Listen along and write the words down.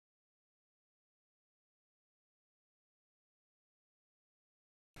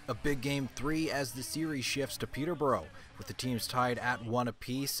A big Game 3 as the series shifts to Peterborough. With the teams tied at 1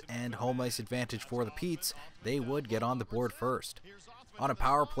 apiece and home ice advantage for the Petes, they would get on the board first. On a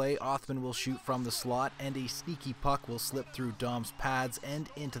power play, Othman will shoot from the slot and a sneaky puck will slip through Dom's pads and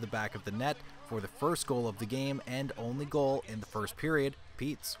into the back of the net for the first goal of the game and only goal in the first period.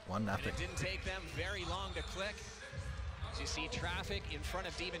 Petes 1-0. It didn't take them very long to click. You see traffic in front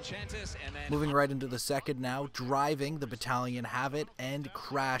of DiVincentis, and then moving right into the second now, driving, the Battalion have it and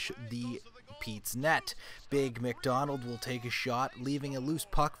crash the Pete's net. Big McDonald will take a shot, leaving a loose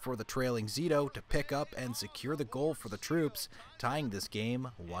puck for the trailing Zito to pick up and secure the goal for the troops, tying this game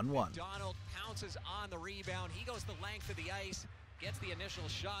 1-1. McDonald pounces on the rebound. He goes the length of the ice, gets the initial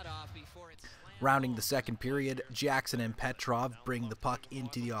shot off before it's slammed. Rounding the second period, Jackson and Petrov bring the puck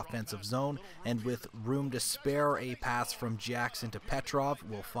into the offensive zone, and with room to spare, a pass from Jackson to Petrov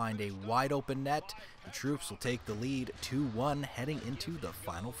will find a wide open net. The troops will take the lead 2-1 heading into the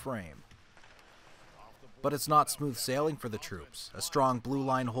final frame. But it's not smooth sailing for the troops. A strong blue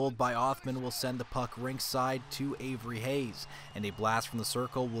line hold by Othman will send the puck rinkside to Avery Hayes, and a blast from the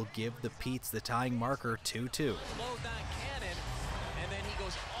circle will give the Petes the tying marker 2-2. Load that cannon, and then he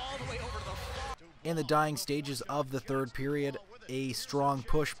goes all the way over to the front. In the dying stages of the third period, a strong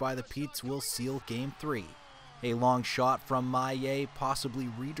push by the Petes will seal Game 3. A long shot from Maillet possibly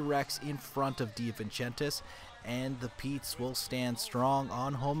redirects in front of DiVincentis, and the Petes will stand strong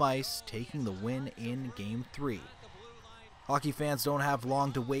on home ice, taking the win in Game 3. Hockey fans don't have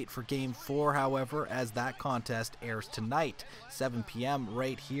long to wait for Game 4, however, as that contest airs tonight, 7 p.m.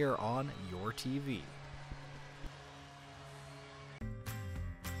 right here on your TV.